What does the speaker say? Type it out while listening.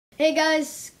Hey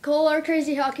guys, Cole or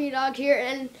CrazyZambiedog here,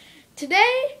 and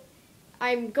today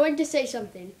I'm going to say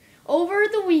something. Over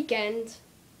the weekend,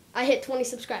 I hit 20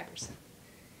 subscribers,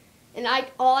 and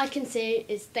all I can say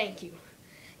is thank you.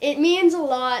 It means a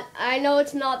lot. I know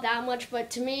it's not that much,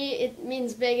 but to me it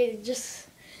means big. Just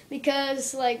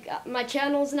because my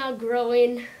channel's now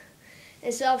growing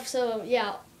and stuff. So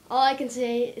yeah, all I can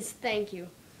say is thank you.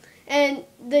 And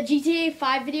the GTA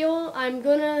 5 video, I'm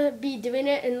gonna be doing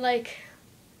it in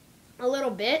a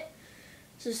little bit,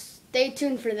 so stay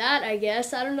tuned for that, I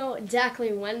guess. I don't know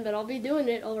exactly when, but I'll be doing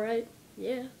it, alright,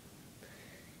 yeah.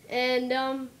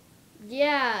 And,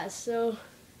 yeah, so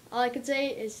all I can say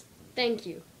is thank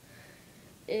you.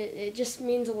 It just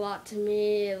means a lot to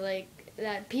me,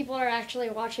 that people are actually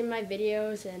watching my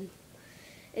videos, and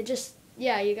it just,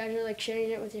 yeah, you guys are sharing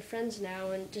it with your friends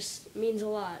now, and it just means a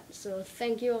lot. So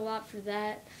thank you a lot for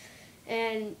that,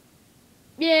 and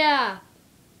yeah.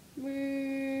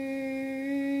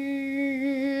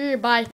 Bye.